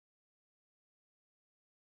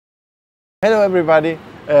Hello everybody,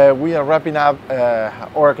 we are wrapping up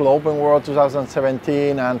Oracle OpenWorld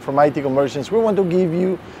 2017, and from IT Convergence we want to give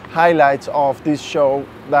you highlights of this show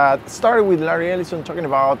that started with Larry Ellison talking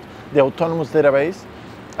about the autonomous database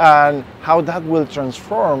and how that will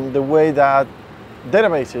transform the way that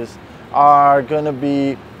databases are going to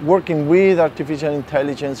be working with artificial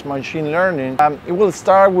intelligence, machine learning. It will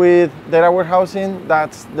start with data warehousing.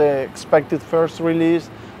 That's the expected first release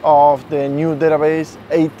of the new database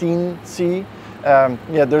 18C.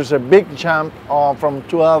 There's a big jump from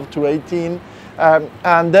 12 to 18,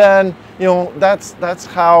 and then that's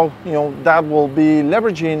how that will be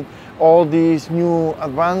leveraging all these new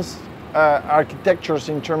advanced architectures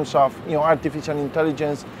in terms of artificial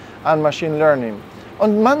intelligence and machine learning.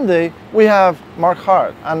 On Monday we have Mark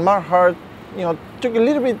Hart, and Mark Hart took a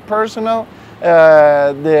little bit personal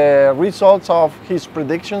the results of his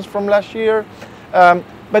predictions from last year.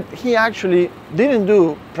 But he actually didn't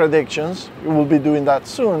do predictions. He will be doing that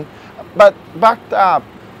soon, but backed up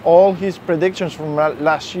all his predictions from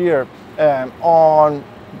last year on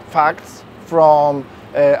facts from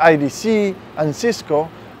IDC and Cisco,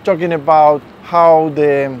 talking about how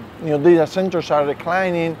the data centers are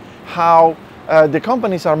declining, how the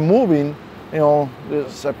companies are moving.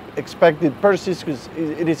 It's expected per Cisco,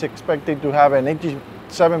 it is expected to have an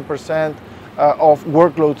 87% of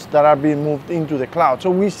workloads that are being moved into the cloud.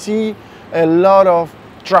 So we see a lot of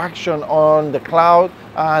traction on the cloud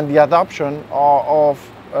and the adoption of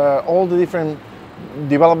all the different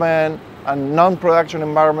development and non-production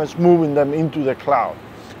environments, moving them into the cloud.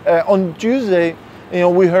 On Tuesday,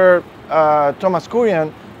 we heard Thomas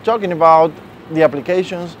Kurian talking about the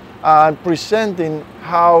applications and presenting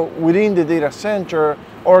how within the data center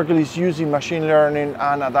Oracle is using machine learning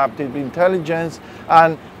and adaptive intelligence,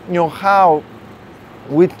 and how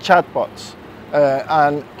with chatbots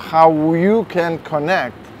and how you can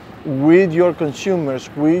connect with your consumers,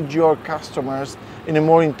 with your customers in a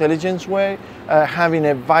more intelligent way, having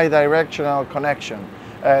a bi-directional connection.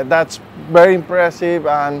 That's very impressive,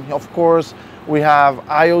 and of course we have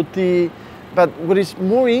IoT, but what is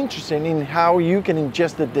more interesting in how you can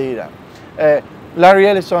ingest the data. Larry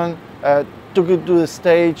Ellison took it to the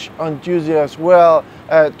stage on Tuesday as well,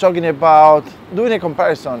 talking about doing a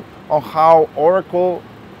comparison on how Oracle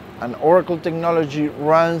and Oracle technology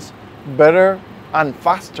runs better and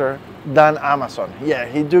faster than Amazon. Yeah,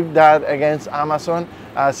 he took that against Amazon,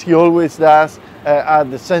 as he always does,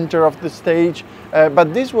 at the center of the stage.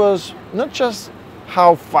 But this was not just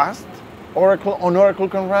how fast Oracle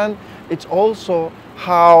can run, it's also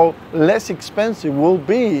how less expensive will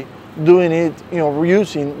be doing it,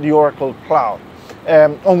 using the Oracle Cloud.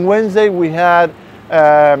 On Wednesday we had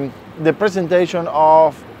the presentation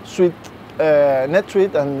of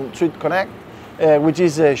NetSuite and Suite Connect, which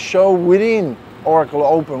is a show within Oracle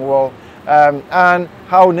OpenWorld, and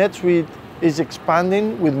how NetSuite is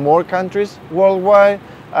expanding with more countries worldwide,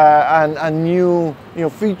 and new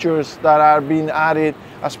features that are being added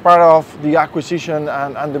as part of the acquisition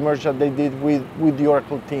and the merge that they did with the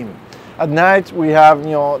Oracle team. At night we have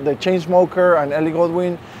the Chainsmoker and Ellie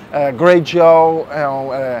Godwin, great show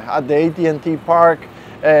at the AT&T Park,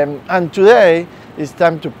 and today it's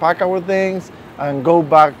time to pack our things and go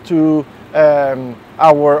back to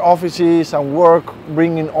our offices and work,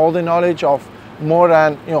 bringing all the knowledge of more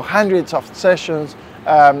than hundreds of sessions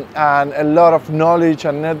and a lot of knowledge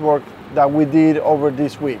and network that we did over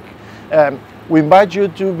this week. We invite you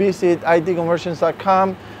to visit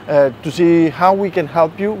itconvergence.com to see how we can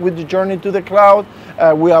help you with the journey to the cloud.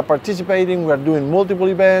 We are participating, we are doing multiple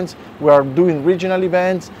events, we are doing regional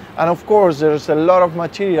events, and of course there's a lot of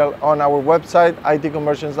material on our website,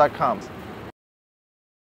 itconvergence.com.